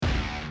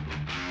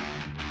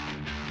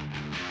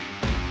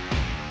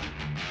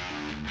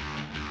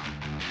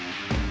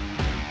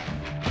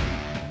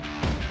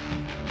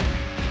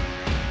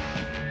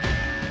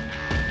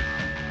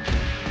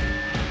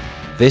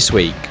This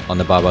week on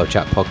the Barbell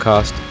Chat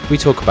podcast, we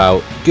talk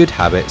about good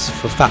habits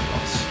for fat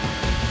loss.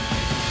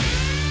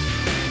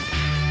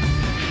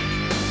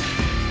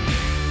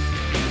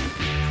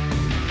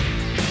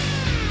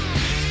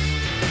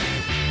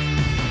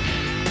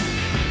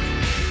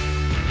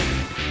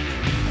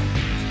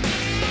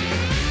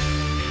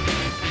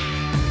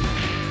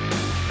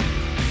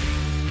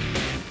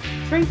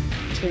 Three,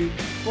 two,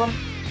 one.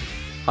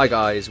 Hi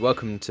guys,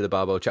 welcome to the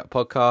Barbell Chat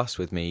podcast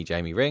with me,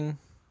 Jamie Ring.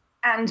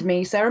 And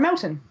me, Sarah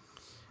Melton.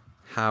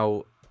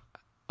 How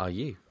are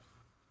you?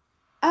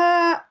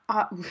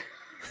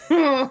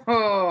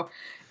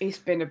 It's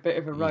been a bit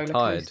of a roller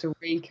coaster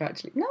week,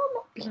 actually. No, I'm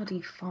not bloody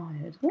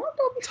fired. Why would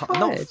I be fired?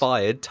 Not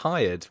fired,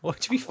 tired. Why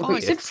would you be fired?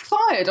 You said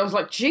fired. I was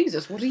like,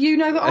 Jesus, what do you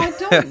know that I've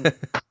done?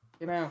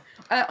 You know,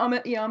 I'm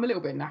a little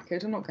bit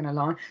knackered. I'm not going to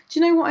lie. Do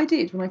you know what I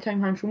did when I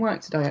came home from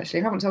work today? Actually,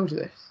 I haven't told you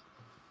this.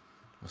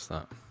 What's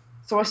that?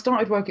 So I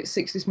started work at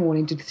 6 this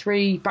morning, did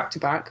 3 back to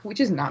back, which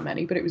isn't that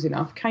many, but it was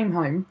enough. Came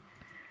home,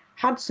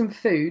 had some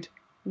food,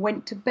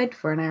 went to bed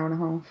for an hour and a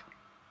half.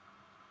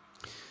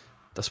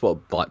 That's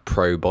what like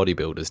pro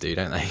bodybuilders do,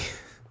 don't they?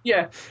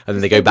 Yeah. And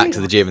then they go back to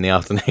the gym in the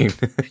afternoon.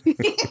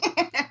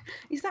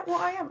 Is that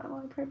what I am? Am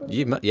I a pro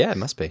bodybuilder? Yeah, it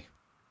must be.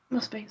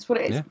 Must be. That's what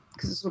it is.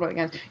 Because it's all about the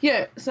games.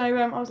 Yeah. So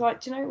I was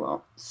like, do you know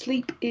what?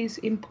 Sleep is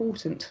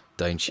important.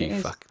 Don't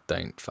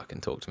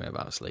fucking talk to me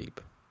about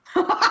sleep.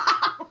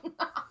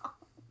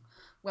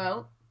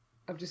 Well,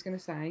 I'm just going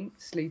to say,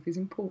 sleep is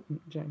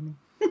important, Jamie.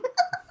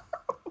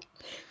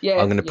 Yeah.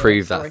 I'm going to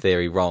prove that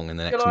theory wrong in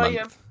the next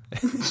month.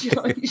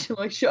 Shall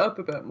I shut up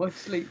about my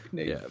sleep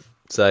needs? Yeah.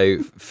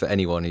 So for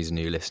anyone who's a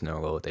new listener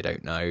or they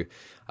don't know,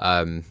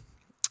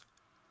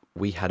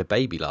 we had a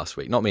baby last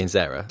week. Not me and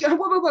Sarah.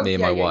 Me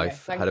and my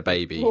wife had a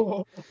baby.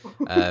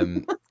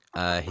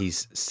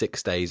 He's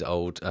 7 days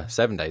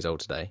old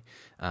today,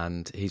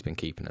 and he's been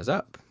keeping us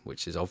up,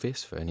 which is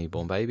obvious for a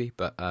newborn baby.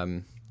 But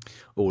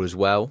all is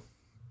well,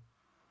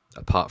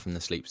 apart from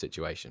the sleep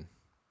situation.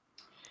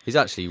 He's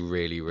actually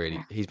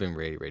he's been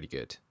really, really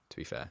good, to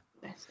be fair.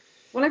 Yes.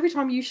 Well, every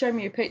time you show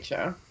me a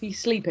picture, he's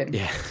sleeping.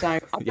 Yeah.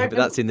 So Yeah, but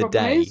that's in the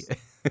day.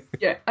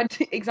 Yeah,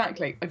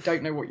 exactly. I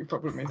don't know what your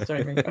problem is,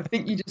 Jamie. I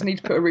think you just need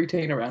to put a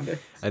routine around it.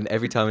 And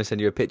every time I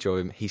send you a picture of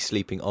him, he's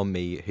sleeping on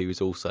me, who is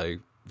also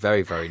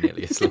very, very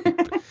nearly asleep.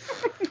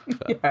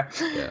 Yeah,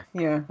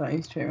 that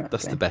is true. Actually.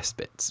 That's the best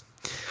bits.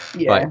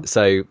 Yeah. Right,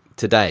 so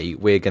today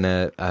we're going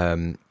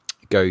to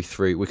go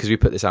through, because we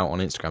put this out on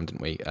Instagram,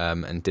 didn't we?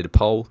 And did a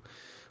poll.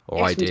 Or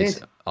yes, I did. We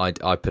did.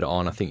 I put it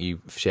on. I think you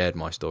shared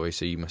my story,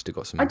 so you must have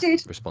got some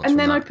response. And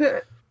then that.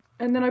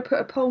 I put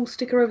a poll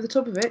sticker over the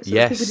top of it, so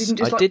yes, people didn't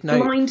just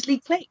blindly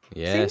click.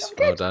 Yes, see,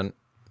 well done.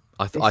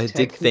 I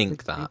did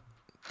think that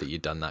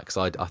you'd done that, because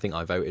I think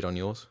I voted on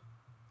yours.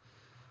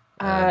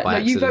 No,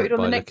 you voted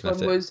on the next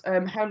one was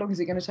how long is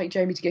it going to take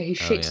Jamie to get his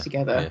shit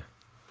together? Yeah.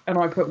 And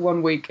I put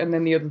 1 week, and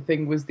then the other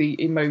thing was the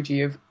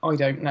emoji of I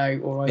don't know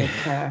or I don't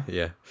care.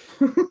 Yeah,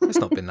 it's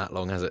not been that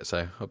long, has it?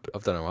 So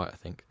I've done all right, I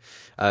think.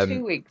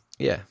 2 weeks.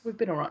 Yeah, we've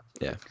been all right.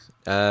 Yeah.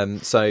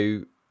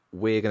 So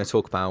we're going to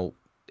talk about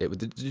it.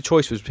 The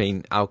choice was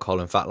between alcohol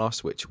and fat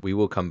loss, which we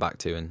will come back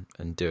to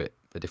and do it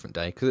a different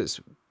day, because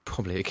it's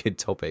probably a good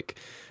topic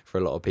for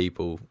a lot of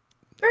people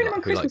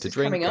who like to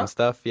drink and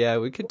stuff. Yeah,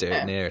 we could do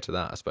it nearer to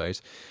that, I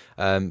suppose.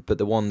 But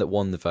the one that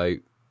won the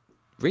vote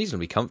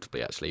reasonably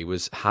comfortably, actually,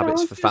 was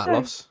habits for fat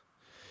loss.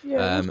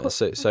 Yeah,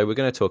 so we're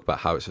going to talk about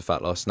habits for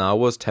fat loss. Now, I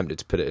was tempted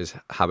to put it as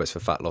habits for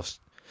fat loss,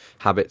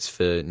 habits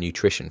for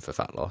nutrition for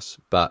fat loss,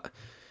 but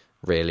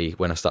really,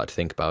 when I started to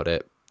think about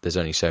it, there's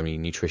only so many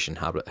nutrition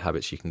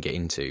habits you can get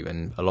into,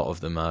 and a lot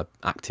of them are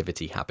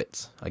activity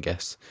habits, I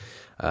guess.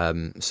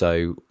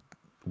 So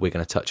we're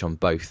going to touch on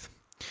both.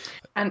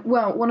 And,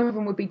 well, one of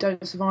them would be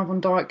don't survive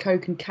on Diet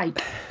Coke and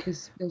cake,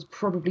 because there's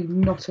probably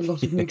not a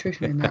lot of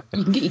nutrition in that.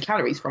 You can get your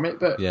calories from it,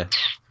 but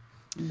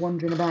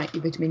wondering about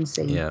your vitamin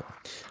C. Yeah.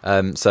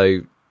 So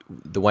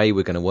the way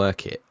we're going to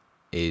work it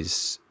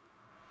is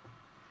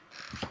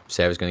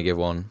Sarah's going to give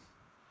one,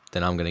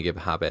 then I'm going to give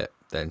a habit,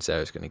 then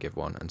Sarah's going to give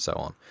one, and so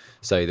on,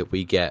 so that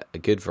we get a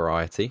good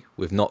variety.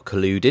 We've not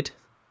colluded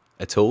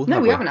at all.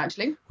 No, we haven't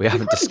actually. We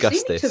haven't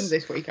discussed seen each other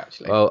this week,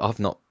 actually. Well, I've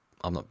not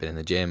been in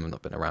the gym. I've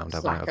not been around,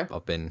 have I?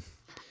 I've been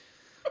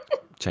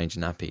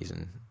changing nappies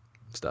and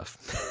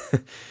stuff.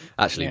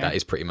 Actually, that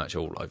is pretty much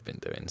all I've been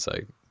doing. So,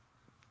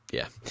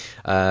 yeah.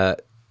 Do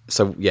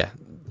you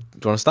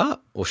want to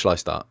start, or shall I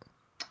start?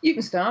 You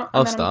can start.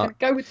 I'll start. I'm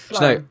gonna go with the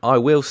flow. No, I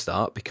will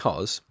start,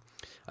 because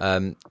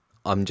I'm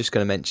just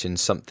going to mention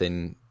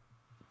something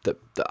that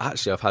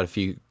actually I've had a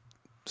few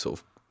sort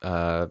of.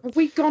 Have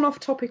we gone off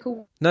topic?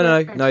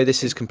 No.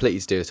 This is completely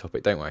to do with the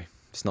topic. Don't worry.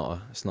 It's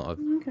not a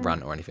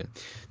rant or anything.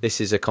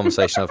 This is a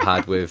conversation I've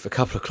had with a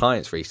couple of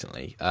clients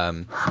recently,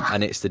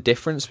 and it's the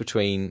difference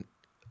between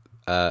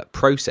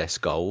process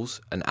goals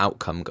and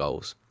outcome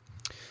goals.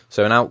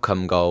 So an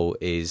outcome goal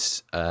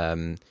is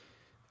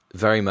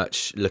very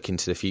much looking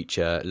to the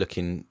future,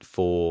 looking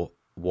for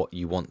what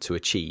you want to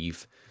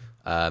achieve.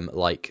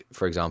 Like,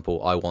 for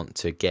example, I want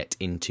to get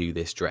into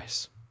this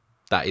dress.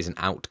 that is an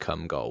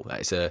outcome goal. That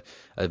is a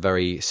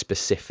very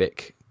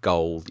specific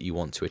goal that you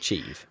want to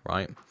achieve,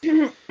 right?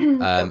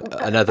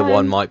 Another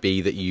one might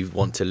be that you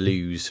want to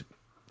lose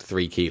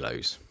 3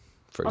 kilos,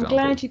 for example.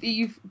 I'm glad that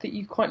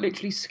you've quite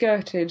literally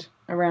skirted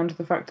around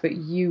the fact that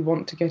you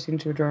want to get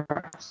into a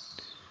dress.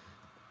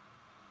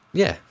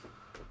 Yeah,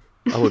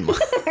 I wouldn't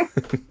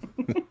mind.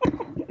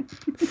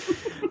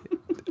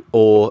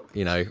 Or,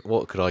 you know,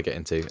 what could I get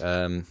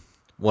into?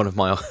 One of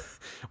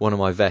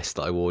my vests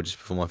that I wore just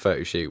before my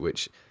photo shoot,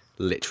 which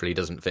literally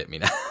doesn't fit me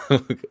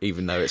now,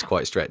 even though it's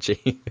quite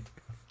stretchy.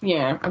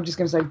 Yeah, I'm just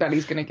going to say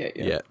belly's going to get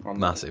you. Yeah,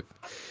 massive.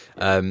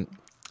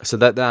 So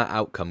that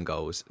outcome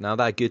goals. Now,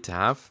 they're good to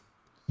have.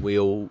 We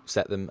all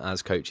set them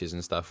as coaches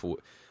and stuff.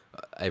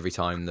 Every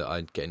time that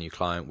I get a new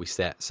client, we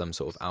set some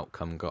sort of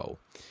outcome goal.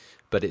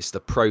 But it's the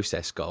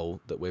process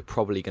goal that we're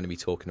probably going to be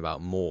talking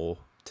about more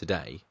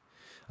today.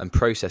 And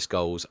process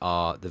goals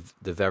are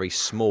the very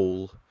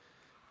small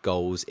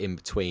goals in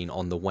between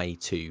on the way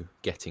to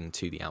getting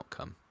to the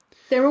outcome.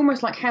 They're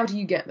almost like, how do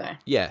you get there?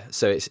 Yeah,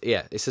 so it's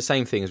the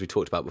same thing as we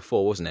talked about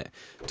before, wasn't it?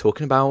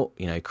 Talking about,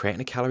 you know,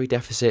 creating a calorie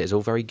deficit is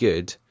all very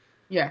good.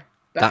 Yeah,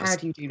 but how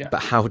do you do that?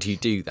 But how do you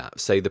do that?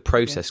 So the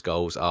process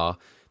goals are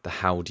the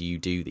how do you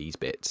do these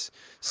bits.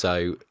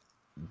 So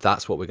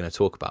that's what we're going to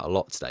talk about a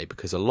lot today,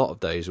 because a lot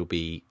of those will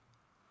be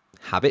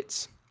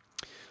habits.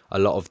 A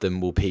lot of them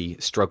will be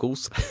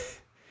struggles,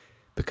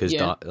 because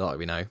like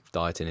we know,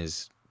 dieting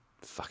is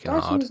fucking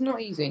hard. Dieting is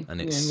not easy. And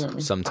it's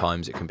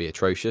sometimes it can be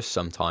atrocious.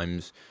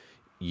 Sometimes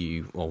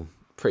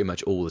pretty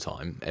much all the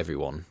time,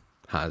 everyone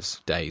has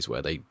days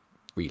where they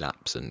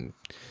relapse and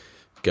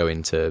go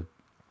into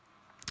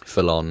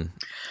full-on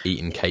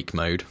eating cake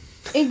mode.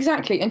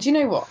 Exactly. And do you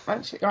know what?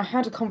 Actually, I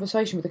had a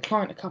conversation with a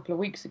client a couple of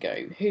weeks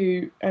ago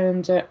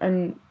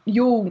and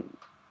you'll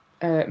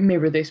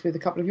mirror this with a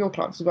couple of your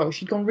clients as well.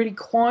 She'd gone really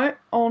quiet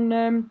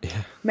on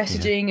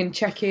messaging and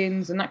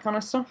check-ins and that kind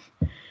of stuff.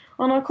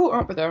 And I caught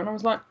up with her and I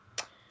was like,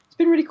 it's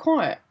been really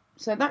quiet.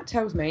 So that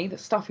tells me that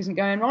stuff isn't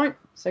going right.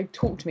 So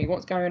talk to me,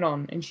 what's going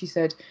on? And she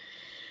said,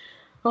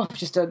 oh, I've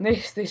just done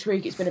this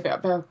week. It's been a bit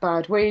of a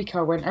bad week.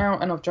 I went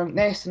out and I've drunk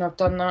this and I've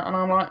done that. And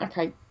I'm like,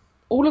 okay,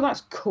 all of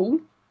that's cool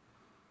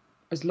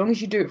as long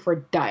as you do it for a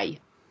day.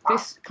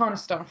 This kind of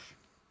stuff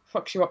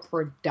fucks you up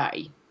for a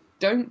day.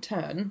 Don't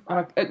turn,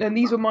 and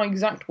these were my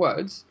exact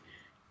words,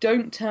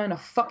 don't turn a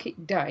fuck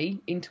it day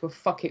into a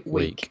fuck it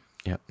week.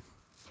 Yep.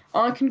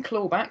 I can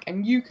claw back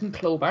and you can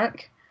claw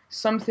back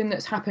something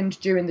that's happened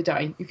during the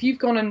day. If you've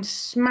gone and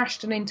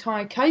smashed an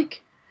entire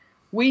cake,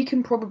 we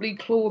can probably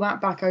claw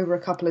that back over a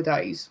couple of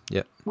days.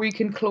 Yep. We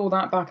can claw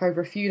that back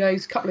over a few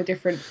days, a couple of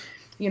different,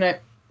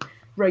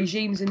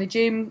 regimes in the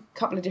gym, a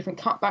couple of different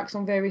cutbacks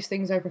on various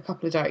things over a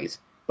couple of days.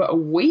 But a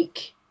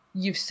week,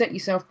 you've set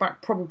yourself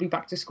probably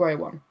back to square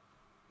one.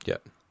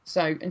 Yep.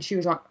 So, and she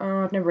was like,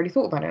 oh, I've never really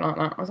thought about it like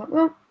that. I was like,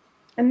 well,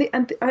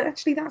 and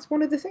actually that's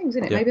one of the things,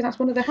 isn't it? Yeah. Maybe that's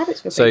one of the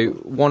habits for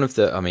people. So one of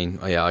the,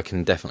 I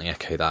can definitely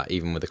echo that,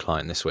 even with a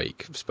client this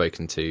week. I've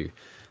spoken to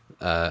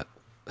her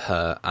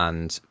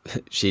and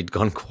she'd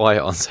gone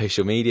quiet on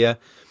social media.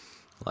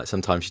 Like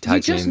sometimes she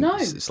tags me in,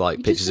 it's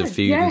like pictures of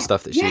food and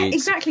stuff that she eats. Yeah,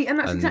 exactly, and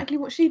that's exactly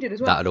what she did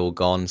as well. That had all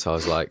gone, so I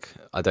was like,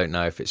 I don't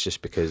know if it's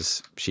just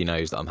because she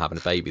knows that I'm having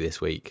a baby this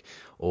week,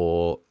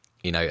 or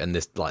and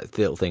this like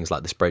little things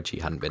like the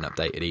spreadsheet hadn't been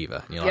updated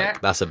either. And you're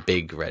like, that's a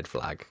big red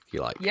flag.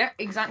 You're like, yeah,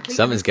 exactly.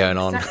 Something's going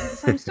on. Exactly the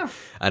same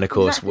stuff. And of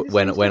course,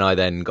 when I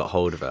then got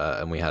hold of her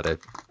and we had a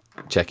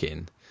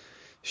check-in,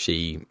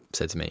 she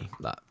said to me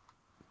that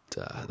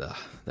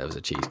there was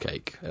a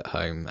cheesecake at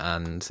home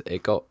and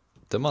it got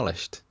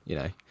demolished,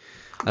 And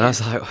I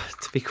was like,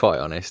 to be quite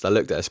honest, I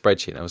looked at a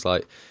spreadsheet and I was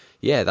like,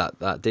 yeah,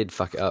 that did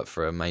fuck it up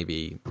for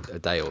maybe a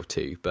day or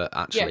two, but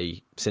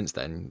actually since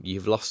then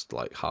you've lost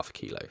like half a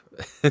kilo.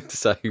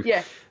 So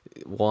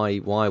why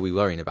are we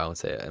worrying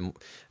about it? And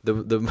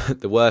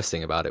the worst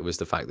thing about it was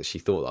the fact that she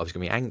thought that I was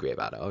going to be angry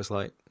about it. I was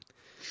like,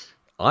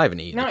 I haven't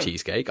eaten a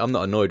cheesecake. I'm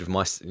not annoyed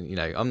with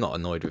I'm not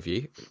annoyed with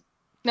you.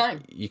 No,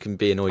 you can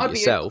be annoyed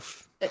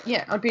yourself.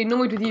 I'd be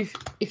annoyed with you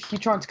if you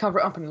tried to cover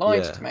it up and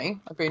lied to me.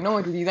 I'd be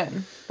annoyed with you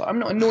then, but I'm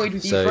not annoyed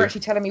with you for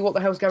actually telling me what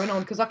the hell's going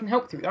on, because I can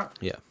help through that.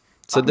 Yeah.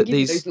 So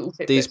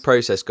these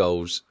process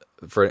goals,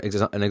 for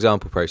an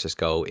example process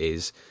goal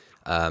is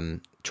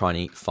try and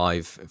eat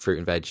 5 fruit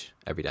and veg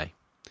every day.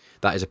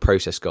 That is a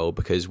process goal,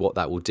 because what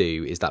that will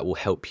do is that will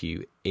help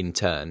you in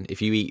turn.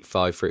 If you eat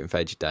 5 fruit and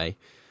veg a day,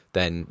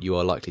 then you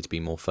are likely to be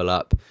more full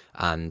up,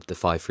 and the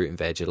 5 fruit and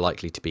veg are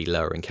likely to be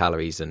lower in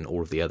calories than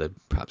all of the other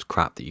perhaps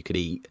crap that you could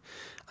eat.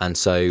 And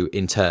so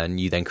in turn,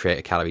 you then create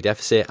a calorie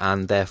deficit,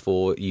 and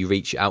therefore you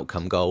reach your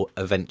outcome goal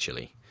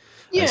eventually.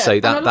 Yeah, and so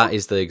that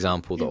is the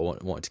example that I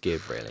wanted to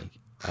give, really.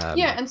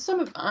 And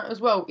some of that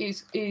as well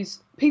is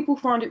people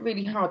find it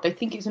really hard. They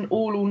think it's an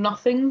all or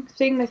nothing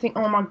thing. They think,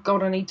 oh my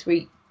God, I need to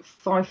eat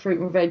 5 fruit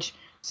and veg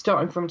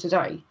starting from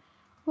today.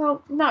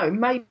 Well, no,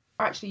 maybe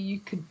actually you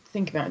could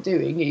think about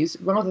doing is,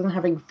 rather than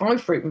having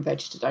 5 fruit and veg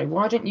today,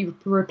 why don't you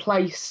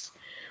replace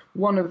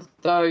one of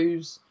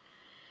those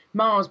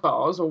Mars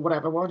bars or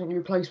whatever? Why don't you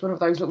replace one of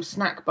those little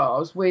snack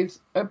bars with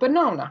a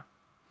banana?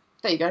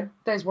 There you go.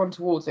 There's one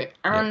towards it.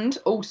 And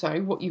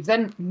also, what you've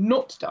then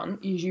not done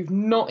is you've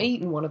not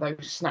eaten one of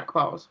those snack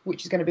bars,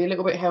 which is going to be a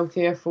little bit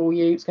healthier for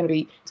you. It's going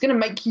to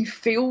make you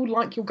feel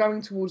like you're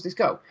going towards this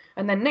goal.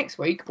 And then next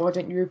week, why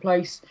don't you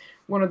replace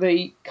one of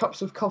the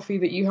cups of coffee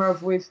that you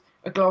have with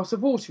a glass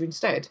of water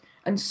instead?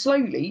 And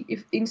slowly,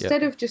 if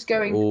instead of just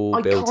going,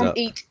 I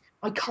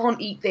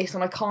can't eat this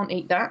and I can't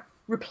eat that,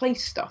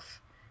 replace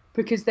stuff,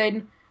 because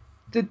then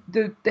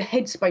the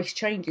headspace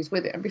changes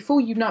with it, and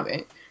before you know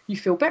it, you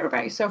feel better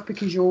about yourself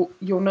because you're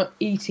not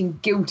eating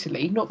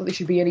guiltily. Not that there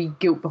should be any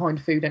guilt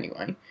behind food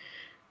anyway,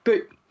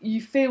 but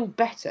you feel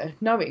better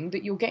knowing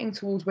that you're getting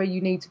towards where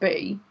you need to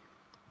be.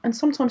 And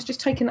sometimes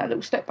just taking that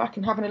little step back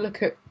and having a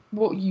look at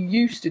what you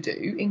used to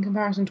do in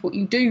comparison to what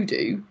you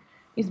do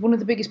is one of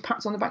the biggest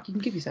pats on the back you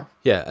can give yourself.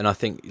 Yeah, and I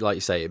think, like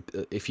you say,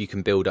 if you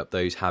can build up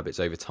those habits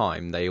over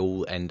time, they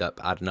all end up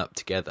adding up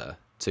together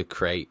to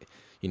create,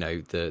 you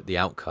know, the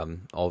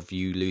outcome of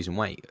you losing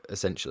weight,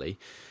 essentially.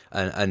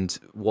 And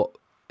what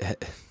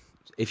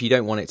if you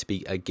don't want it to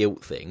be a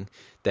guilt thing,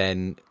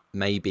 then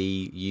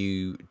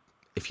maybe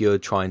if you're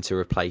trying to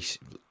replace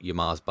your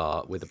Mars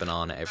bar with a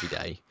banana every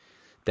day,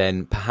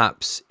 then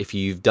perhaps if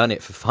you've done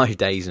it for 5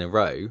 days in a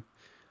row,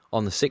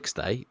 on the 6th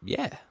day,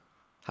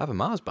 have a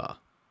Mars bar.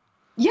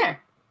 Yeah,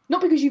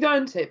 not because you've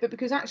earned it, but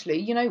because actually,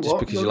 you know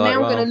what, you're now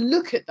going to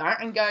look at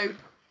that and go,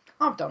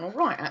 I've done all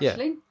right,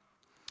 actually.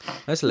 Yeah.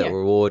 That's a little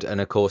reward.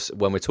 And of course,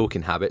 when we're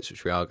talking habits,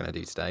 which we are going to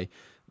do today,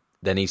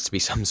 there needs to be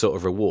some sort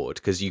of reward,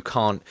 because you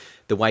can't,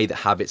 the way that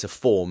habits are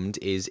formed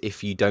is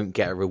if you don't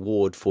get a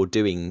reward for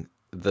doing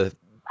the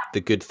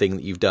good thing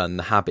that you've done,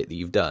 the habit that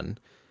you've done,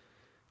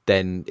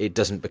 then it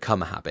doesn't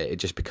become a habit. It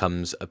just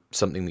becomes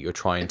something that you're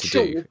trying to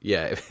do.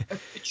 Yeah.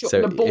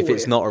 So if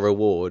it's not a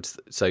reward,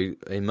 so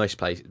in most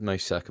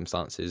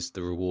circumstances,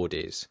 the reward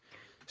is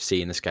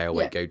seeing the scale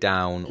weight go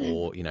down,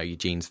 or, you know, your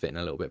jeans fitting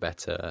a little bit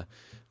better,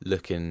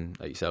 looking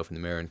at yourself in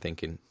the mirror and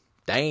thinking,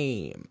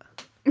 damn.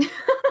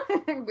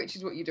 Which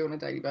is what you do on a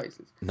daily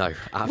basis. No,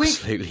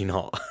 absolutely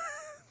not.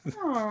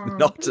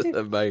 Not at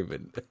the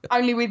moment.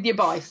 Only with your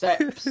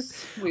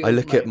biceps. I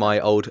look at my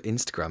old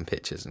Instagram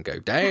pictures and go,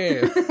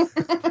 damn.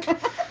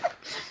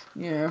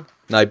 Yeah.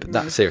 No,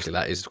 but seriously,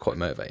 that is quite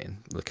motivating,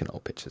 looking at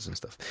old pictures and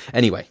stuff.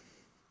 Anyway.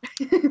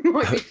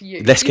 Might be for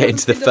you. Let's get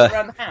into the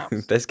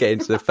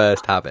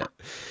first habit.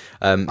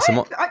 What do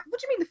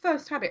you mean the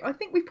first habit? I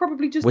think we've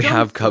probably just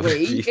done covered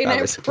three in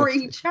our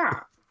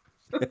pre-chat.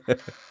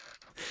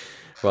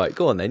 Right,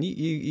 go on then.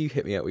 You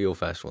hit me up with your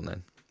first one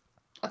then.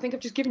 I think I've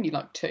just given you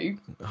like two.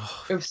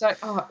 So,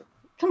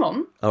 come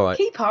on. All right.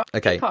 Keep up.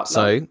 Okay, keep up,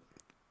 so love.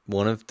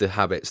 One of the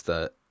habits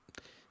that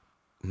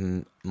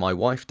my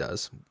wife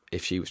does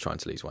if she was trying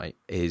to lose weight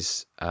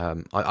is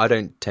I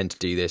don't tend to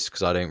do this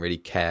because I don't really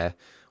care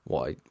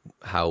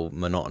how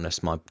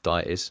monotonous my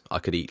diet is. I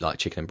could eat like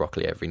chicken and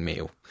broccoli every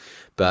meal.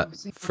 But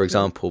for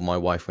example, my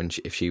wife,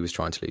 if she was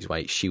trying to lose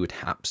weight, she would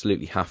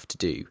absolutely have to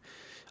do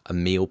a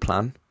meal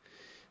plan.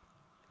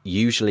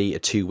 Usually a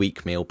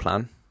 2-week meal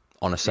plan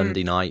on a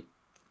Sunday night.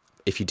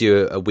 If you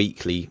do a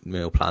weekly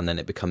meal plan, then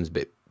it becomes a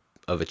bit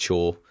of a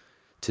chore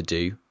to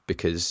do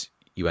because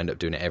you end up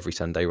doing it every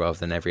Sunday rather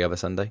than every other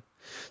Sunday.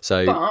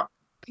 But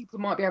people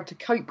might be able to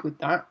cope with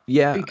that.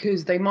 Yeah.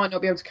 Because they might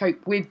not be able to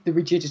cope with the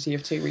rigidity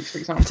of 2 weeks, for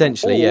example.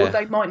 Potentially, or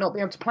they might not be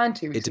able to plan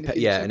 2 weeks.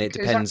 And it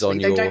depends on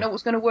your. They don't know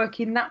what's going to work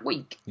in that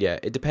week. Yeah,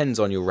 it depends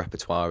on your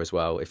repertoire as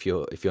well. If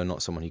you're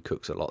not someone who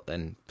cooks a lot,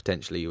 then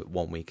potentially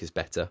 1 week is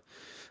better.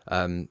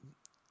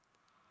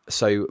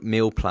 So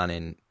meal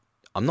planning,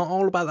 I'm not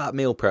all about that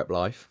meal prep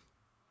life.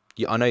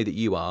 I know that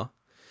you are,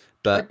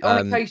 but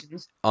on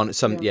occasions,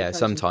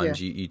 sometimes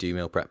you do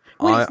meal prep.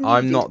 Well,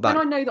 I'm not that.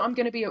 When I know that I'm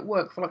going to be at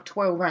work for like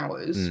 12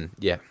 hours.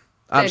 Yeah,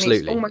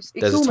 absolutely.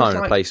 There's a time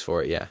and a place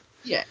for it. Yeah.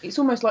 Yeah, it's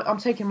almost like I'm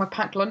taking my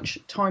packed lunch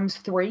times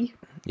 3.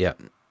 Yeah,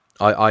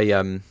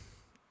 I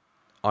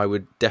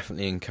would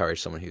definitely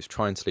encourage someone who's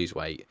trying to lose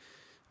weight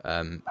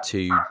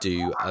to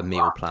do a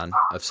meal plan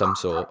of some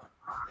sort.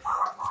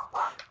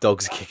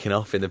 Dogs kicking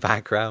off in the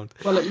background.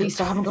 Well, at least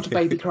I haven't got a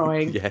baby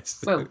crying.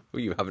 Yes. Well,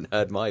 you haven't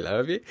heard Milo,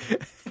 have you?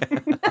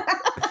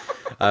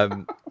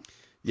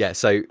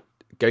 So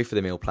go for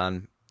the meal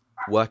plan.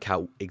 Work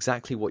out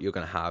exactly what you're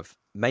going to have.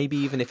 Maybe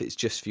even if it's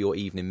just for your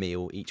evening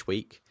meal each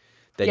week,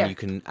 then you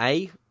can,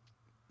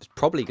 it's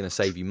probably going to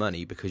save you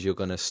money because you're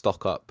going to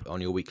stock up on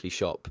your weekly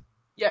shop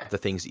the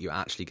things that you're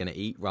actually going to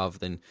eat rather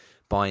than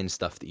buying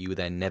stuff that you would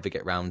then never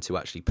get round to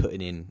actually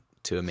putting in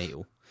to a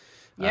meal.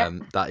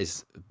 That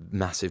is a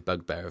massive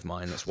bugbear of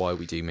mine. That's why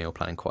we do meal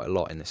planning quite a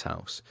lot in this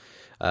house.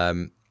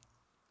 And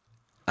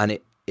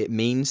it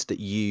means that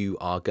you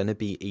are going to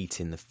be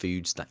eating the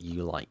foods that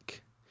you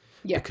like.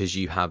 Yeah. Because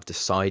you have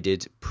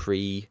decided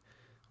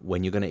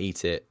when you're going to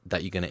eat it,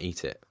 that you're going to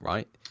eat it,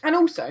 right? And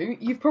also,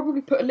 you've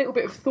probably put a little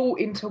bit of thought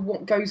into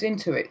what goes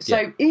into it.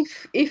 So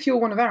if you're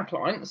one of our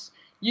clients,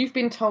 you've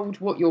been told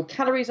what your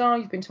calories are,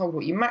 you've been told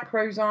what your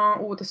macros are,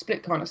 all the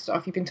split kind of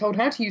stuff. You've been told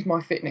how to use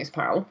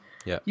MyFitnessPal.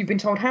 Yeah. You've been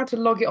told how to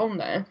log it on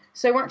there.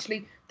 So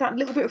actually, that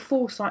little bit of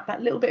foresight,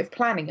 that little bit of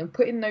planning, and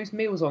putting those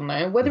meals on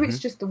there, whether it's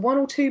just the 1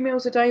 or 2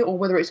 meals a day, or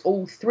whether it's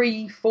all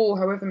 3, 4,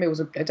 however meals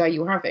a day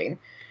you're having,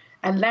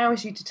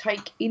 allows you to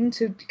take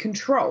into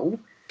control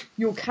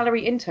your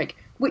calorie intake.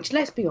 Which,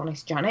 let's be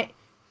honest, Janet,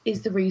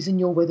 is the reason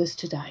you're with us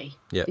today.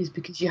 Yeah. Is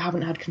because you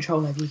haven't had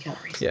control over your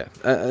calories. Yeah,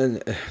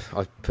 and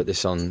I put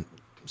this on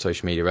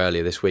social media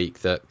earlier this week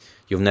that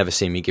you'll never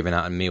see me giving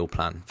out a meal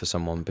plan for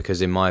someone,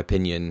 because in my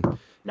opinion,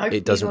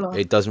 it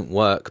doesn't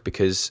work,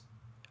 because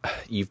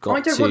you've got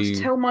I don't want to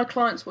tell my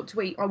clients what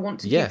to eat. I want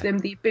to give them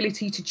the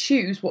ability to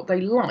choose what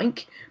they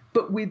like,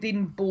 but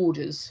within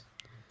borders.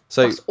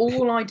 So that's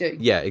all I do.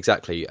 Yeah,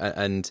 exactly.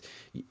 And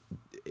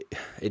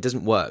it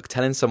doesn't work.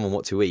 Telling someone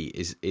what to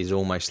eat is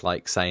almost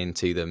like saying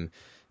to them,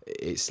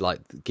 it's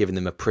like giving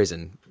them a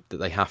prison that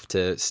they have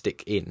to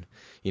stick in.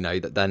 You know,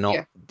 that they're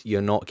not,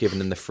 you're not giving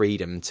them the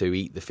freedom to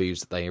eat the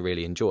foods that they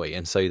really enjoy.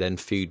 And so then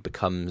food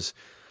becomes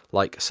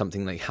like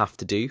something they have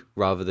to do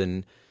rather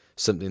than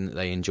something that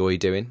they enjoy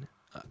doing.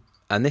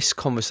 And this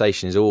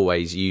conversation is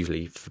always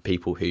usually for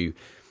people who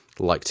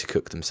like to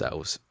cook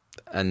themselves.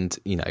 And,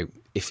 you know,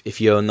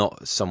 if you're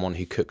not someone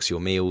who cooks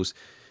your meals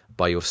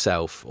by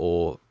yourself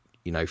or,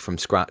 you know, from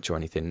scratch or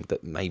anything,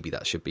 that maybe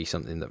that should be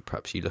something that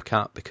perhaps you look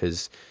at,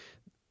 because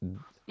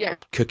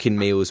cooking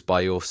meals by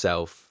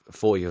yourself,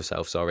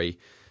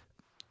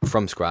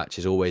 from scratch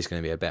is always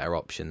going to be a better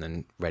option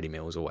than ready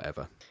meals or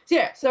whatever.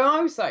 So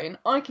I was saying,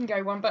 I can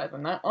go one better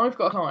than that. I've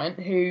got a client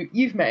who,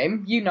 you've met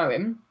him, you know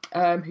him,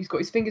 who's got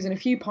his fingers in a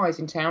few pies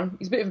in town.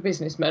 He's a bit of a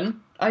businessman,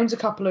 owns a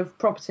couple of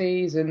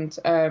properties and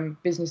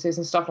businesses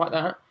and stuff like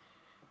that.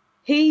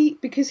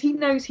 Because he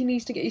knows he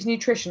needs to get his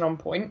nutrition on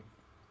point,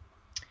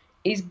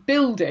 is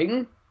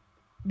building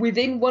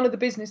within one of the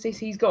businesses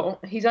he's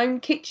got his own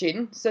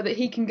kitchen so that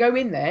he can go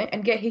in there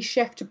and get his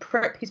chef to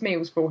prep his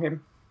meals for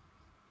him,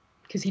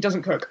 because he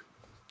doesn't cook.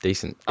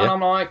 Decent. And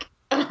I'm like,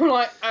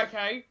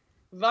 okay,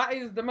 that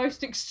is the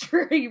most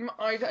extreme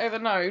I've ever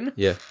known.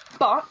 Yeah.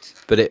 But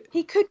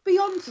he could be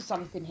onto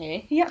something here.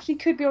 He actually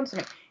could be onto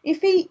something.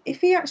 If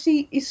he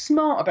actually is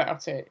smart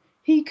about it,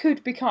 he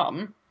could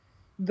become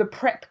the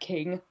prep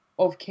king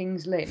of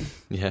King's Lynn.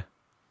 Yeah.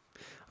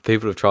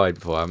 People have tried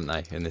before, haven't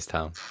they, in this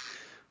town?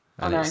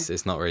 And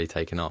it's not really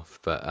taken off.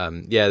 But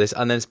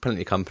there's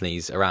plenty of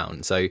companies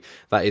around. So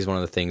that is one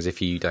of the things.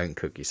 If you don't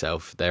cook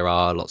yourself, there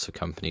are lots of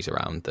companies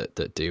around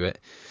that do it.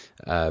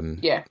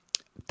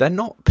 They're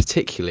not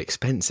particularly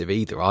expensive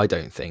either, I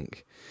don't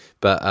think.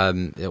 But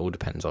it all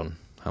depends on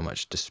how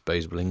much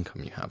disposable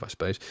income you have, I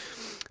suppose.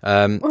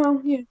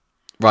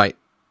 Right.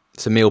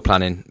 So meal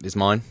planning is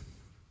mine.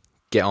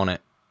 Get on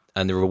it.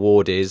 And the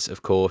reward is,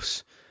 of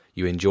course,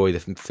 you enjoy the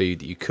food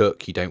that you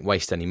cook, you don't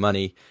waste any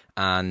money,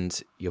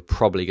 and you're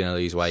probably going to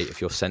lose weight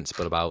if you're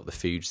sensible about the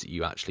foods that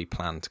you actually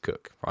plan to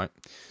cook, right?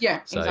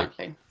 Yeah, so,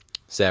 exactly.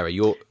 Sarah,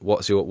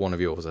 what's one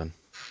of yours then?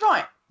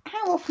 Right.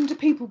 How often do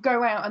people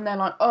go out and they're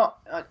like, oh,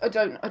 I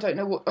don't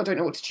know what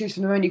to choose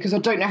from the menu because I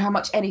don't know how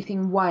much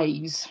anything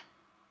weighs.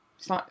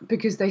 It's like,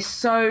 because they're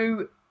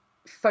so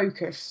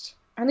focused.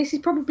 And this is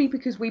probably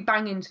because we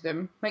bang into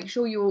them. Make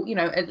sure you're,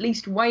 at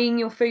least weighing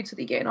your food so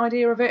that you get an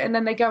idea of it. And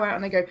then they go out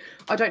and they go,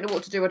 I don't know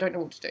what to do.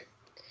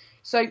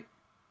 So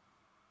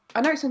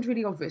I know it sounds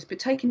really obvious, but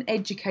take an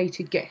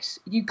educated guess.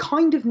 You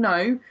kind of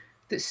know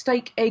that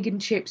steak, egg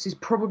and chips is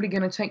probably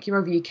going to take you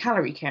over your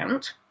calorie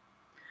count.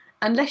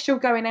 Unless you're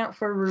going out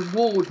for a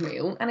reward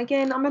meal. And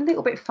again, I'm a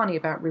little bit funny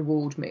about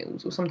reward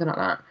meals or something like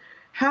that.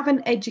 Have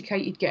an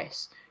educated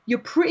guess. You're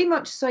pretty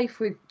much safe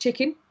with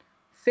chicken,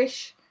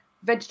 fish,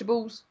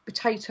 vegetables,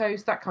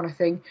 potatoes, that kind of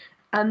thing,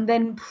 and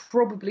then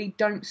probably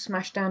don't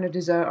smash down a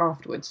dessert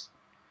afterwards.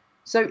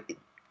 So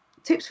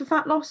tips for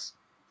fat loss,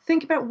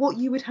 think about what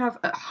you would have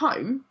at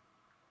home,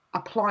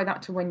 apply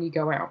that to when you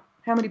go out.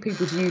 How many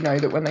people do you know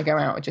that when they go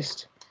out are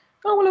just,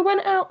 I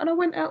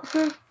went out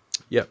for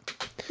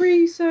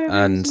 3 servings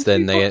and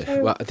then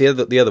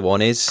the other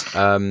one is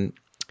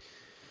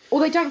or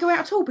they don't go out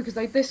at all because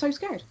they're so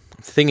scared.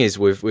 The thing is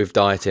with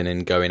dieting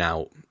and going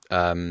out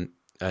and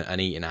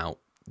eating out,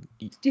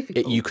 it's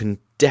difficult. You can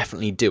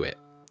definitely do it.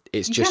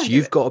 It's just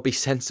you've got to be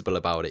sensible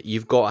about it.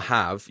 You can't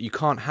have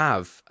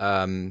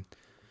your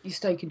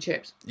steak and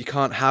chips. You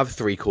can't have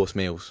 3-course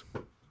meals.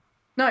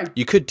 No,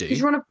 you could do,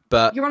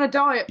 but you're on a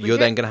diet. You're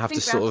then going to have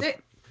to sort of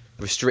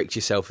restrict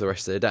yourself for the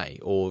rest of the day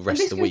or the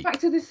rest of the week. This goes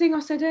back to the thing I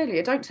said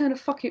earlier. Don't turn a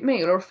fuck it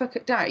meal or a fuck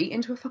it day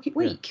into a fuck it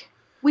week.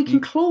 We can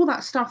claw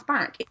that stuff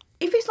back.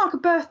 If it's like a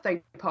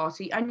birthday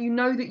party and you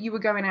know that you were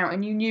going out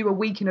and you knew a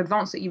week in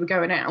advance that you were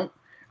going out,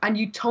 and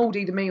you told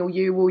either me or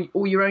you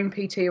or your own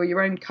PT or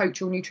your own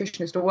coach or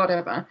nutritionist or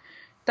whatever,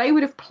 they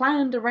would have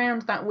planned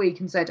around that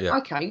week and said,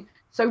 okay,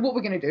 so what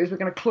we're going to do is we're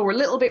going to claw a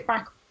little bit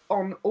back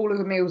on all of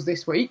the meals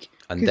this week,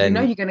 because we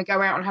know you're going to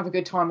go out and have a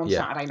good time on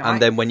Saturday night. And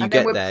then when you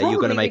get there, you're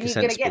going to make a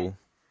sensible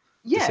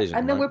decision.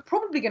 And then we're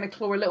probably going to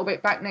claw a little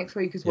bit back next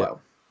week as well,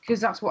 because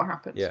that's what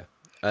happens. Yeah,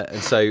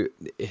 and so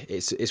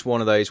it's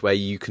one of those where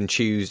you can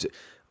choose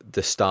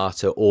the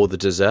starter or the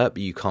dessert,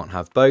 but you can't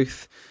have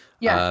both.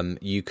 Yeah.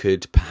 You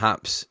could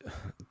perhaps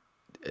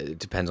It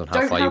depends on how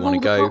Don't far you have want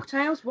all to the go.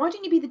 cocktails. Why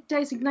don't you be the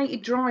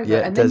designated driver? Yeah,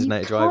 and then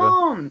designated you driver.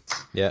 can't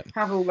Yeah.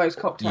 have all those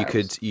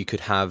cocktails. You could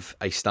have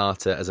a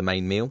starter as a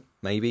main meal,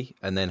 maybe,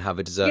 and then have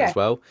a dessert Yeah. as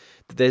well.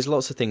 There's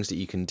lots of things that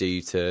you can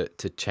do to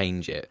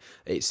change it.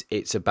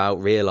 It's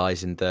about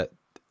realizing that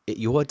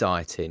you're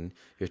dieting,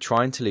 you're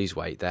trying to lose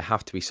weight. There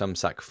have to be some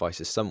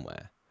sacrifices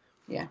somewhere.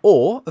 Yeah.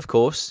 Or, of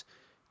course,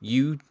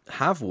 you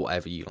have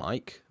whatever you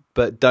like,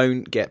 but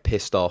don't get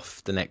pissed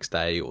off the next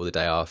day or the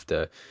day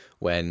after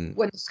when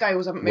the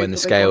scales haven't moved. when the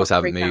scales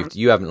haven't moved,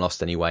 you haven't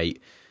lost any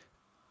weight.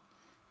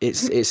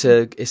 It's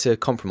a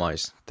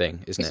compromise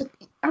thing, isn't it?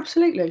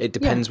 Absolutely. It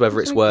depends whether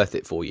it's worth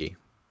it for you.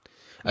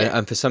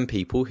 And for some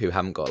people who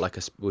haven't got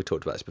we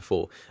talked about this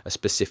before, a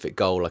specific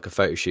goal like a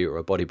photo shoot or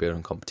a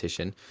bodybuilding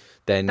competition,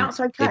 then that's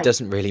okay. It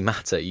doesn't really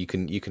matter. You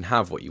can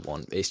have what you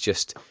want. It's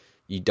just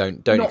you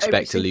don't Not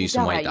expect to every lose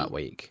some weight day. that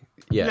week.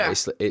 Yeah,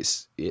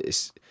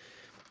 it's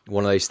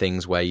one of those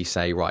things where you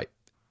say, right,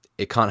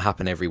 it can't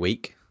happen every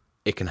week.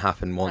 It can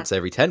happen once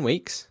every 10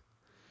 weeks,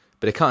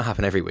 but it can't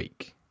happen every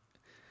week.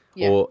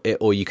 Yeah.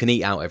 Or you can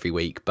eat out every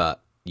week,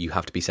 but you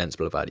have to be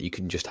sensible about it. You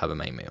can just have a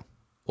main meal,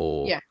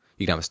 or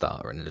you can have a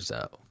starter and a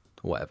dessert,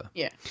 or whatever.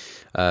 Yeah.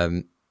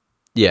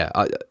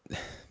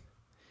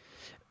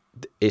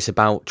 It's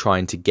about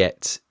trying to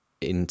get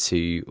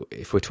into.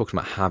 If we're talking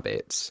about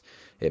habits,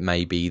 it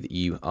may be that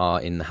you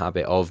are in the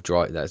habit of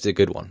drive. That's a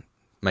good one.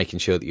 Making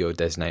sure that you're a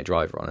designated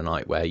driver on a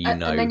night where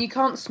and then you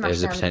can't smash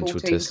there's a down potential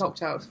 14 to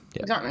cocktails.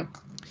 Yeah. Exactly.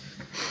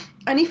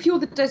 And if you're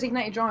the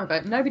designated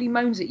driver, nobody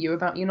moans at you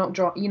about you're not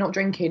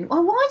drinking.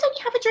 Well, why don't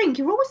you have a drink?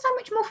 You're always so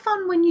much more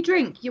fun when you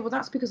drink. Yeah, well,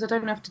 that's because I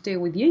don't have to deal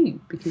with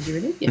you because you're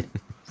an idiot.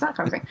 It's that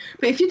kind of thing.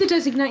 But if you're the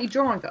designated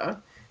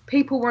driver,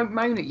 people won't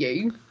moan at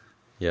you.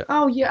 Yeah.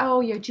 Oh yeah.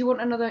 Do you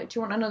want another?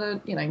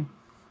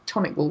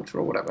 Tonic water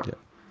or whatever? Yeah.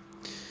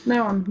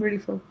 No, I'm really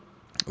full.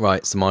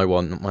 Right. So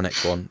my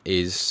next one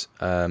is,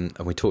 and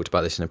we talked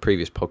about this in a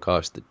previous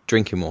podcast, the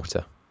drinking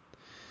water.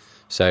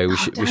 So we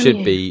should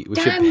have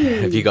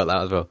you got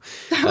that as well?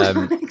 That was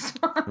my next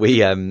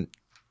one.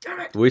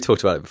 We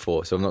talked about it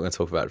before, so I'm not going to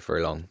talk about it for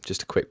very long.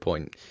 Just a quick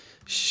point: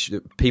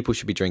 people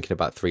should be drinking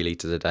about 3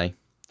 liters a day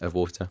of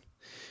water.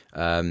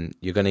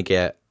 You're going to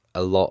get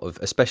a lot of,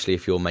 especially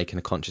if you're making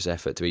a conscious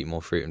effort to eat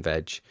more fruit and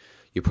veg,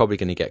 you're probably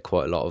going to get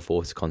quite a lot of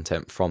water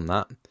content from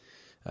that.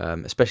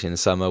 Especially in the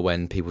summer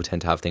when people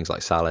tend to have things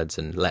like salads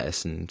and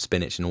lettuce and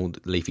spinach and all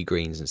the leafy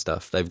greens and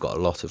stuff. They've got a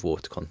lot of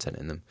water content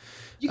in them.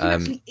 You can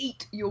actually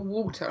eat your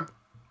water.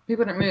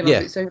 People don't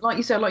realise it. So like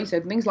you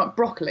said, things like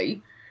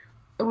broccoli,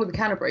 all of the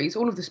canaberries,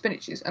 all of the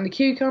spinaches and the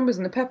cucumbers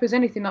and the peppers,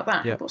 anything like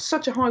that, have got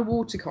such a high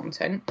water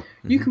content,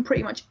 you can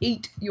pretty much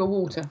eat your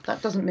water.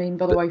 That doesn't mean,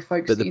 by the way,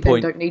 folks, that you then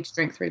don't need to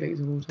drink 3 litres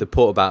of water. The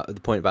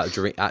point about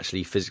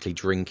actually physically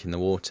drinking the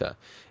water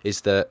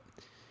is that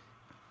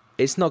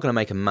it's not going to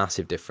make a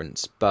massive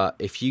difference, but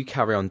if you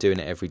carry on doing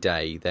it every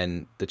day,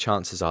 then the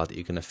chances are that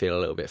you're going to feel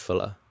a little bit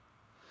fuller,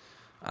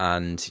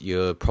 and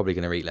you're probably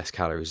going to eat less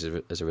calories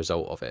as a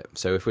result of it.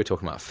 So if we're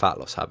talking about fat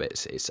loss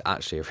habits, it's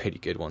actually a really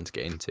good one to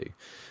get into.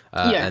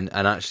 And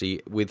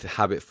actually, with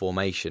habit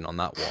formation on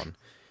that one,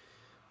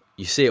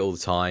 you see it all the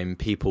time.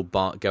 People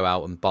go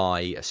out and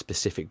buy a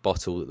specific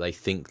bottle that they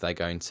think they're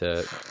going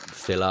to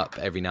fill up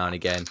every now and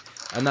again,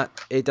 and that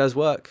it does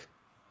work.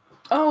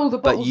 Oh, the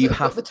bottles that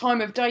have got the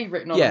time of day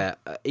written on them.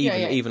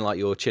 Even like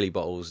your chili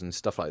bottles and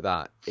stuff like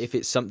that. If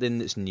it's something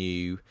that's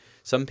new,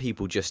 some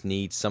people just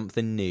need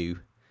something new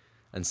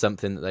and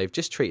something that they've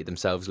just treated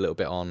themselves a little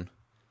bit on.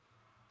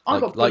 I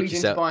got bullied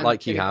into buying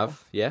like you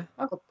have, yeah.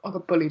 I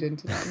got bullied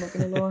into that. I'm not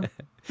going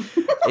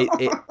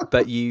to lie.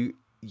 But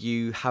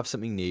you have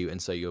something new,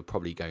 and so you're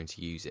probably going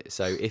to use it.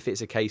 So if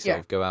it's a case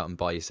of go out and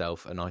buy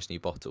yourself a nice new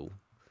bottle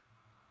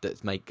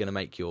that's going to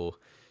make your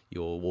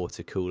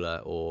water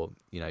cooler, or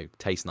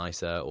taste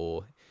nicer,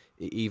 or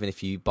even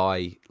if you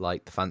buy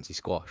like the fancy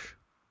squash,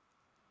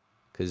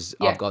 because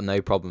I've got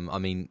no problem. I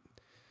mean,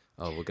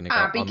 we're going to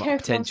go. Be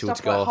careful on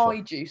stuff like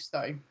high juice,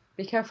 though.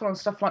 Be careful on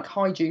stuff like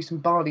high juice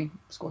and barley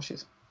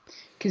squashes,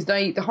 because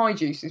the high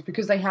juices,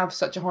 because they have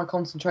such a high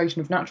concentration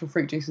of natural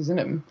fruit juices in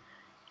them,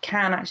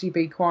 can actually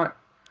be quite.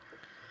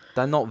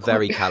 They're not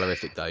very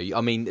calorific, though. I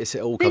mean, it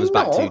all comes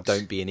back to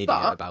don't be an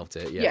idiot about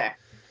it. Yeah.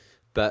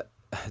 But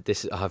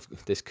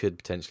this could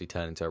potentially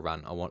turn into a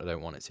rant. I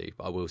don't want it to,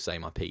 but I will say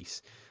my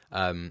piece.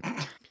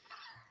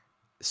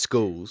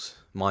 Schools,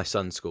 my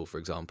son's school, for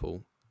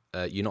example,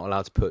 you're not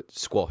allowed to put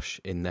squash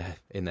in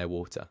their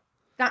water.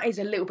 That is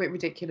a little bit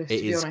ridiculous.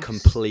 It is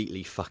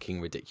completely fucking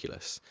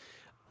ridiculous.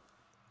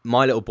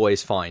 My little boy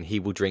is fine; he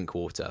will drink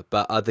water,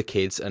 but other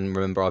kids, and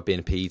remember, I've been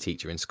a PE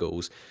teacher in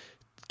schools.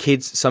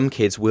 Some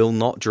kids will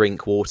not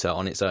drink water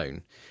on its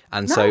own,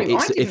 and so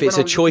if it's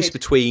a choice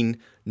between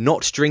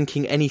not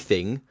drinking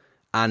anything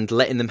and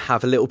letting them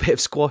have a little bit of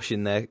squash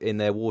in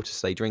their water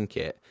so they drink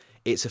it,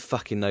 it's a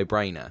fucking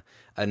no-brainer.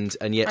 And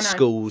yet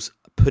schools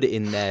put it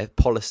in their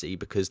policy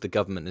because the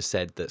government has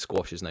said that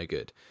squash is no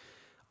good.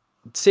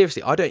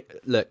 Seriously,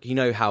 look, you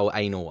know how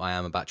anal I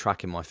am about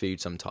tracking my food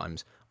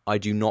sometimes. I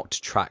do not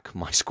track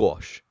my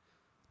squash.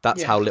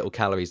 That's how little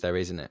calories there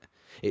is in it.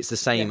 It's the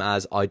same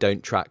as I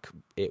don't track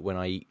it when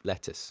I eat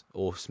lettuce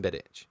or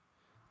spinach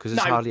because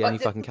there's No, hardly any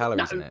but- fucking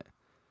calories no. in it.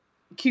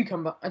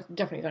 Cucumber, I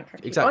definitely don't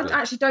track. Exactly.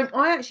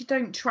 I actually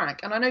don't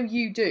track, and I know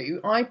you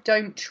do. I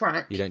don't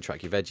track. You don't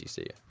track your veggies,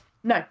 do you?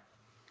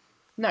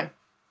 No,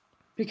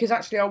 because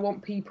actually, I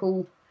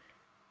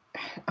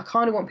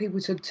kind of want people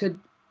to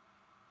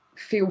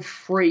feel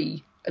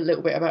free a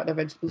little bit about their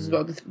vegetables as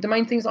well. The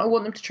main things that I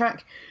want them to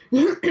track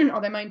are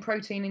their main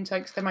protein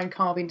intakes, their main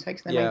carb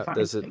intakes, their main fat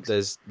intakes.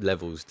 There's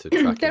levels to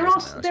tracking. there are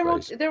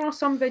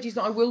some veggies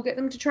that I will get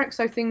them to track.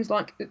 So things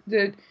like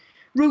the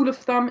rule of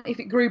thumb: if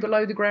it grew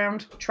below the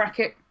ground, track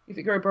it. If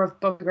it grew above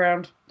the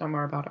ground, don't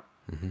worry about it.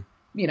 Mm-hmm.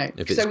 You know,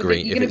 if it's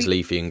green, if it's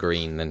leafy and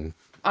green, then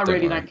I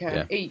really worry. don't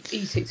care. Yeah. Eat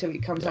it till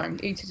it comes home.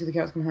 Eat it till the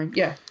cows come home.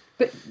 Yeah,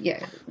 but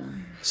yeah.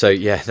 So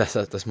yeah,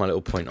 that's my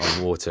little point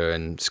on water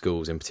and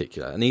schools in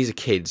particular. And these are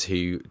kids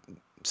who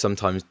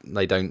sometimes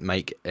they don't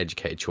make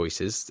educated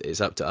choices. It's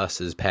up to us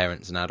as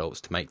parents and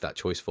adults to make that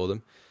choice for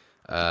them.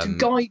 To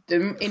guide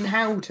them in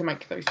how to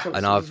make those choices.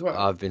 And as well.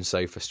 I've been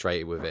so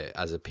frustrated with it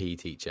as a PE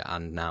teacher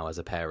and now as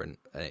a parent,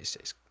 and it's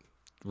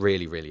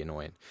really, really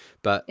annoying.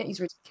 But it is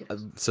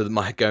ridiculous. So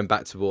going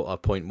back to what our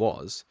point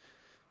was,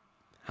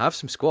 have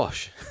some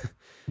squash.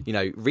 You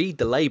know, read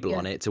the label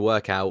on it to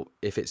work out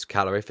if it's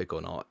calorific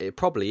or not. It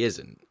probably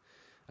isn't.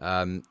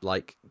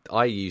 Like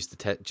I use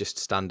the just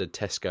standard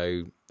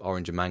Tesco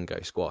orange and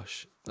mango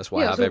squash. That's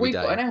what I have every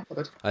day.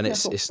 And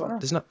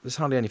there's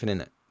hardly anything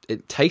in it.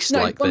 It tastes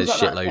like there's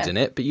shitloads in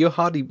it, but you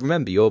hardly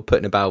remember you're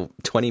putting about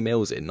 20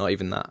 mils in, not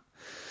even that.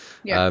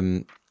 Yeah.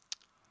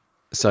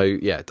 So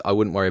yeah, I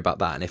wouldn't worry about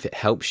that. And if it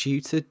helps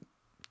you to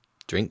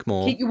drink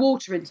more, keep your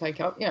water intake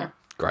up. Yeah.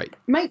 Great.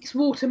 Makes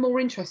water more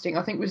interesting,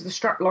 I think, was the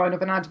strapline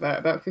of an advert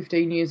about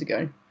 15 years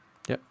ago.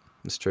 Yep,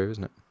 that's true,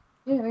 isn't it?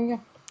 Yeah, there you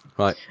go.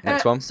 Right,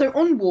 next one. So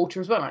on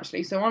water as well,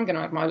 actually, so I'm going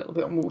to add my little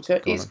bit on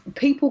water,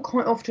 people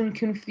quite often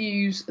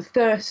confuse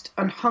thirst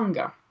and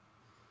hunger.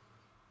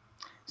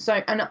 So,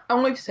 and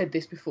I've said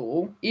this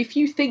before, if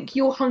you think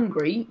you're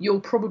hungry, you're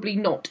probably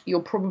not.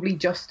 You're probably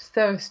just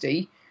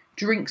thirsty.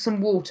 Drink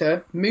some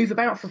water, move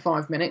about for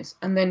 5 minutes,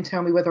 and then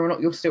tell me whether or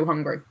not you're still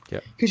hungry. Yeah.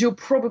 Because you're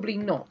probably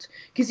not.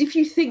 Because if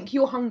you think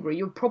you're hungry,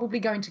 you're probably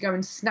going to go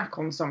and snack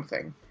on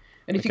something.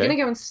 And if you're going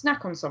to go and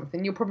snack on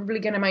something, you're probably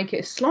going to make it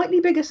a slightly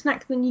bigger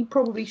snack than you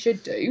probably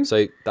should do.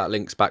 So that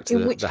links back to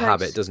the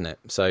habit, doesn't it?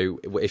 So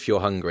if you're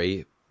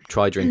hungry,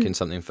 try drinking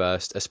something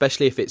first,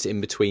 especially if it's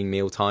in between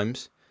meal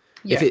times.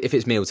 Yeah. If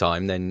it's meal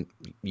time, then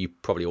you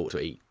probably ought to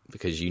eat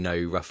because you know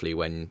roughly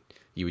when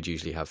you would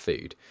usually have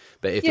food.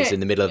 But if it's in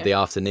the middle of the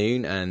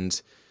afternoon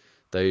and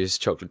those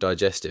chocolate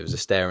digestives are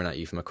staring at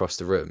you from across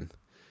the room,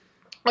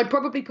 I'd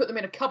probably put them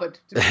in a cupboard.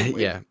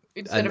 Yeah.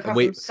 Instead of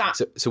having them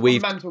sat on the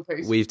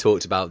mantelpiece. We've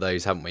talked about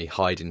those, haven't we?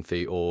 Hiding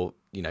food or,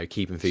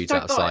 keeping foods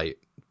out of sight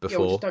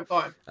before. Yeah, just don't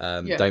buy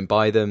them. Don't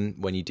buy them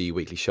when you do your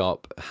weekly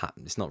shop.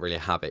 It's not really a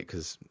habit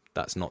because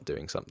that's not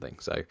doing something.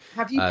 So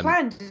have you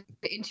planned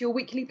it into your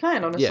weekly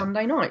plan on a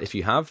Sunday night? If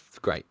you have,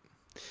 great.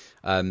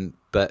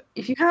 But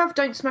if you have,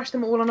 don't smash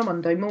them all on a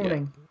Monday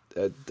morning.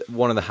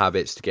 One of the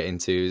habits to get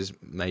into is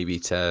maybe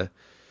to,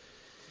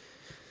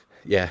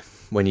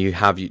 when you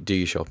do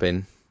your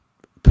shopping,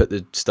 put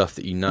the stuff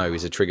that you know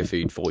is a trigger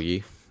food for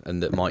you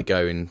and that might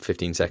go in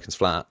 15 seconds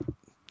flat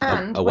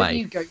and away. When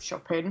you go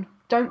shopping,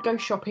 don't go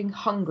shopping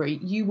hungry.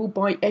 You will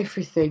buy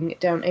everything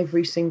down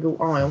every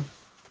single aisle.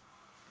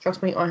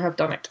 Trust me, I have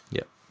done it.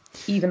 Yeah.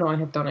 Even I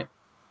have done it.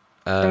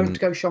 Don't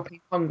go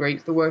shopping hungry.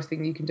 It's the worst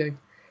thing you can do.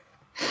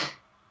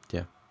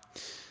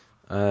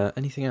 Yeah.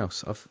 Anything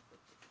else?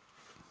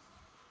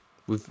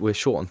 We're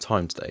short on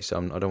time today, so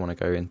I don't want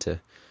to go into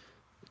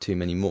too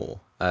many more.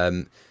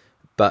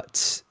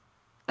 But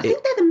I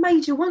think they're the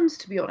major ones,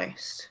 to be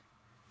honest.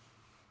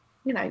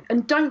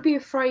 And don't be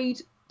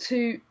afraid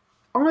to.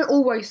 I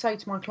always say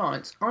to my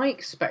clients, I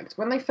expect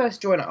when they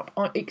first join up,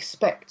 I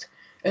expect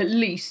at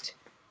least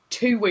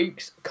 2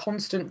 weeks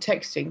constant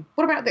texting.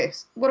 What about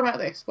this? What about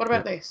this? What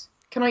about this?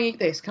 Can I eat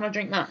this? Can I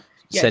drink that?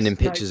 Yes, sending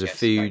pictures of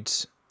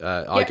foods.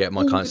 I get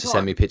my clients to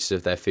send me pictures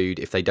of their food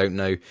if they don't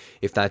know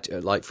if that,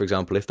 like for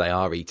example, if they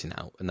are eating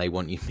out and they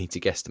want me to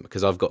guess them,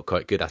 because I've got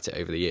quite good at it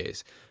over the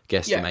years,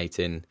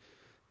 guesstimating.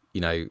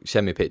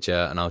 Send me a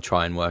picture and I'll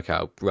try and work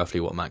out roughly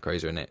what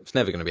macros are in it. It's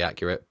never going to be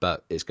accurate,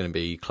 but it's going to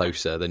be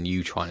closer than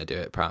you trying to do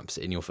it perhaps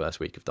in your first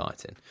week of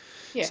dieting.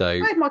 Yeah. So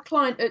I had my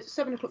client at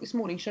 7:00 this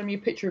morning show me a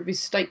picture of his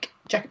steak,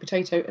 jacket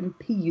potato and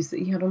peas that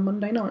he had on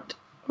Monday night.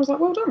 I was like,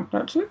 well done,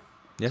 actually.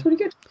 Yeah. It's really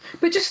good.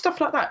 But just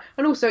stuff like that.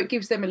 And also it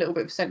gives them a little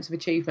bit of a sense of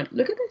achievement.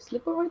 Look at this,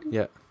 look what I do.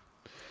 Yeah.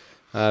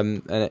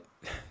 And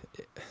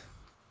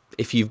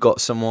if you've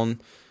got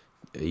someone,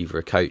 either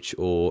a coach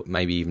or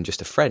maybe even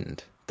just a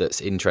friend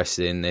that's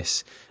interested in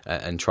this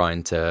and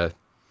trying to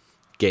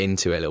get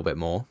into it a little bit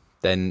more,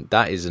 then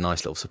that is a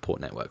nice little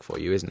support network for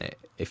you, isn't it?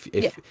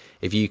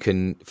 If you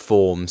can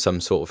form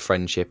some sort of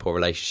friendship or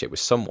relationship with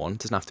someone, it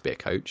doesn't have to be a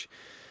coach,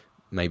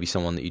 maybe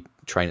someone that you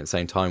train at the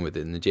same time with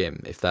in the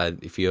gym.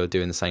 If you're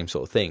doing the same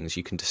sort of things,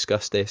 you can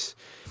discuss this.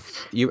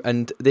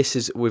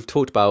 We've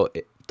talked about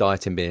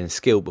dieting being a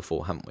skill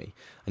before, haven't we?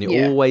 And you're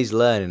Yeah. always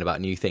learning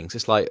about new things.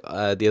 It's like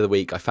the other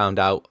week I found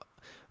out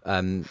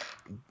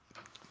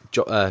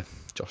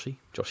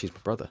Joshy's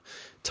my brother.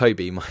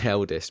 Toby, my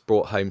eldest,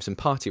 brought home some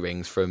party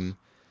rings from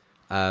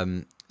a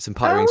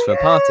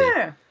party.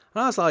 And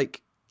I was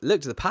like,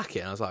 looked at the packet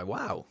and I was like,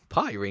 wow,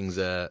 party rings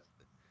are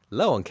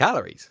low on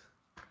calories.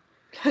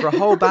 For a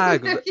whole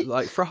bag,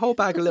 for a whole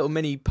bag of little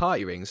mini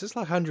party rings, it's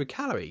like 100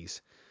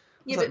 calories.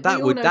 Yeah, Like, but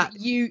that would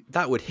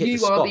hit you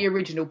the spot. are the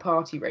original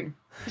party ring.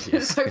 Yeah.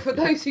 So for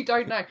those who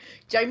don't know,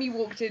 Jamie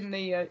walked in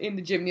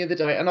the gym the other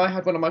day, and I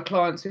had one of my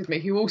clients with me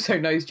who also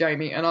knows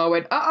Jamie, and I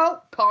went,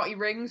 party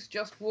rings,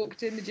 just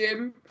walked in the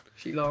gym.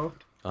 She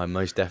laughed. I'm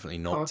most definitely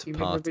not Party ring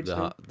part of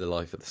original. the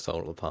life of the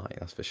soul of the party,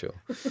 that's for sure.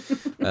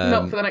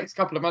 Not for the next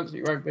couple of months,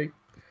 it won't be.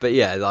 But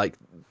yeah, like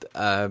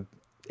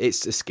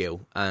it's a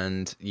skill,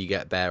 and you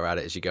get better at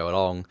it as you go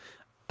along,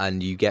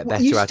 and you get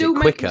better at it quicker. You still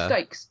make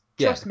mistakes.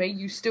 Yeah. Trust me,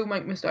 you still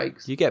make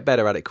mistakes. You get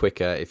better at it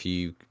quicker if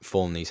you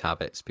form these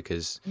habits,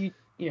 because they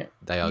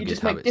are good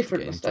just make habits to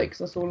different get into. mistakes.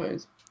 That's all it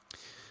is.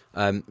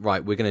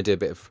 Right, we're going to do a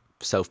bit of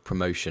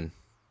self-promotion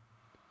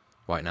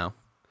right now,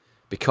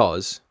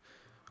 because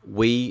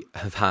we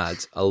have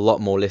had a lot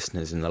more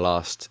listeners in the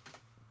last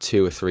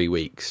 2 or 3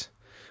 weeks,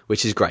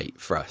 which is great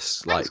for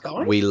us. Thanks,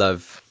 guys. We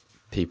love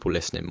people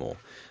listening more.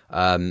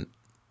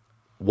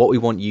 What we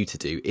want you to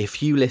do,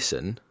 if you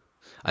listen,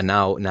 and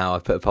now I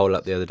put a poll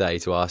up the other day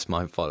to ask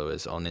my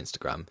followers on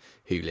Instagram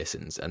who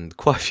listens, and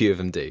quite a few of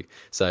them do.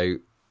 So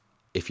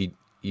if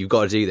you've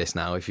got to do this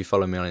now. If you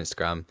follow me on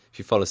Instagram, if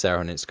you follow Sarah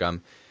on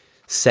Instagram,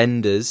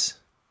 send us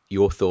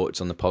your thoughts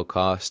on the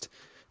podcast.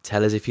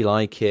 Tell us if you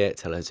like it.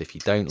 Tell us if you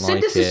don't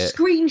like it. Send us a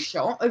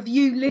screenshot of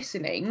you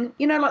listening.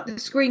 You know, like the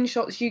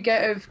screenshots you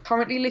get of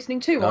currently listening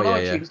to on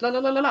iTunes. La la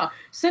la la la.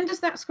 Send us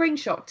that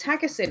screenshot.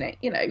 Tag us in it.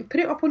 You know, put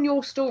it up on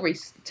your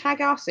stories.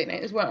 Tag us in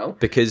it as well.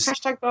 Because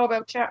hashtag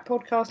Barbell Chat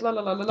Podcast. La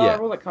la la la la.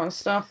 All that kind of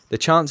stuff. The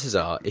chances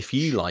are, if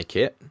you like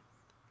it,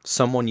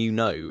 someone you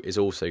know is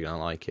also going to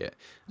like it.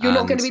 You're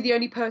not going to be the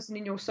only person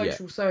in your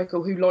social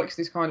circle who likes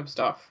this kind of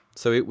stuff.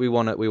 So we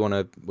want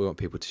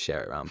people to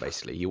share it around.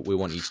 Basically, we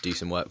want you to do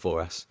some work for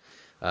us.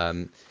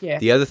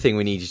 The other thing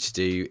we need you to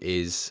do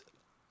is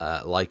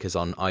like us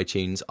on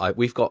iTunes.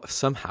 We've got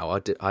somehow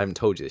I haven't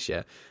told you this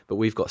yet, but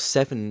we've got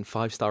 7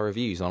 5-star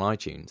reviews on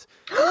iTunes.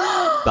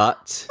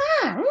 but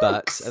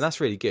and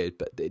that's really good.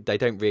 But they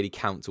don't really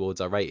count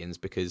towards our ratings,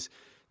 because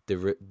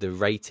the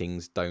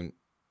ratings don't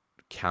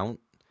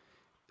count.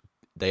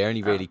 They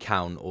only really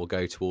count or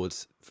go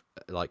towards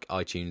like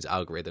iTunes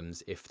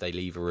algorithms if they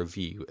leave a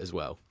review as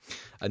well,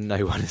 and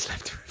no one has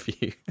left a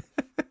review.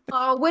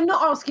 Oh, we're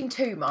not asking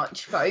too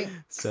much, folks.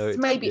 So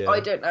maybe I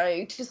don't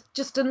know,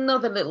 just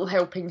another little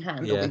helping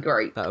hand would be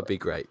great. That would be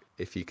great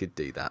if you could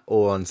do that.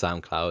 Or on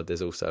SoundCloud,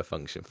 there's also a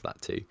function for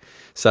that too.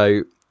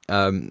 So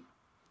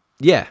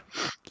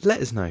let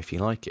us know if you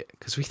like it,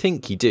 because we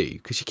think you do,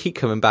 because you keep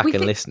coming back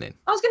and listening.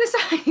 I was going to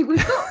say,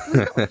 we've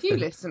got a few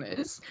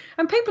listeners,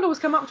 and people always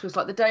come up to us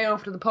like the day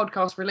after the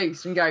podcast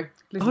released and go,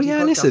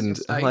 I listened.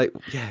 I'm like,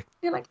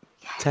 You're like,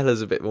 tell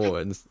us a bit more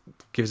and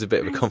give us a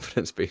bit of a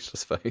confidence boost, I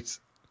suppose.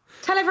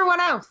 Tell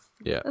everyone else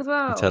as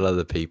well. And tell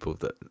other people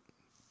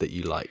that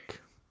you like,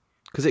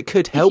 because it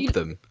could help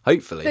them,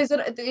 hopefully.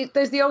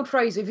 There's the old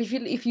phrase,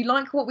 if you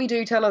like what we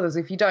do, tell others.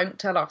 If you don't,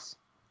 tell us.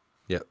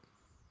 Yep.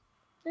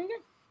 There you go.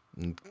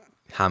 And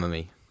hammer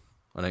me.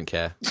 I don't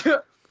care.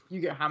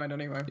 You get hammered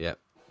anyway. Yep.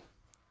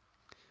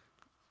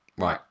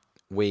 Right.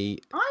 I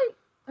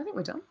think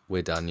we're done.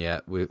 We're done.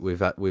 Yeah.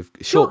 We've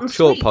Short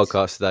short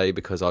podcast today,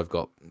 because I've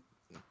got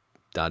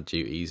dad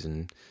duties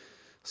and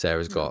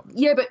Sarah's got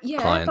but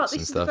clients this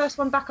and is stuff. the first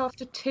one back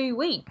after 2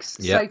 weeks.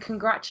 Yep. So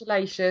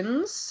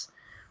congratulations.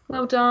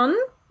 Well done.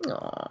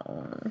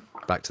 Aww.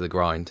 Back to the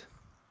grind.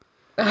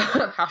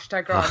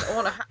 Hashtag grind. I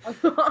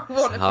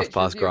want a Half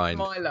past grind.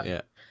 Smiler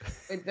Yeah.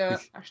 with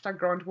the hashtag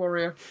grind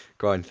warrior.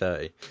 Grind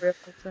 30.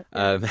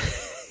 I'm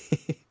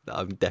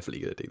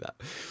definitely going to do that.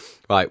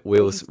 Right,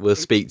 we'll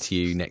speak to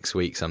you next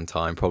week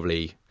sometime.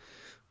 Probably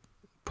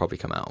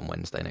come out on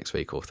Wednesday next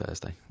week or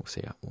Thursday. We'll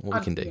see what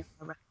we can do. Yeah,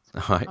 All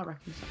right. I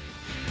reckon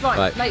so.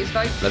 Right, latest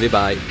folks. Love you.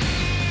 Bye.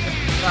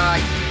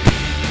 Bye.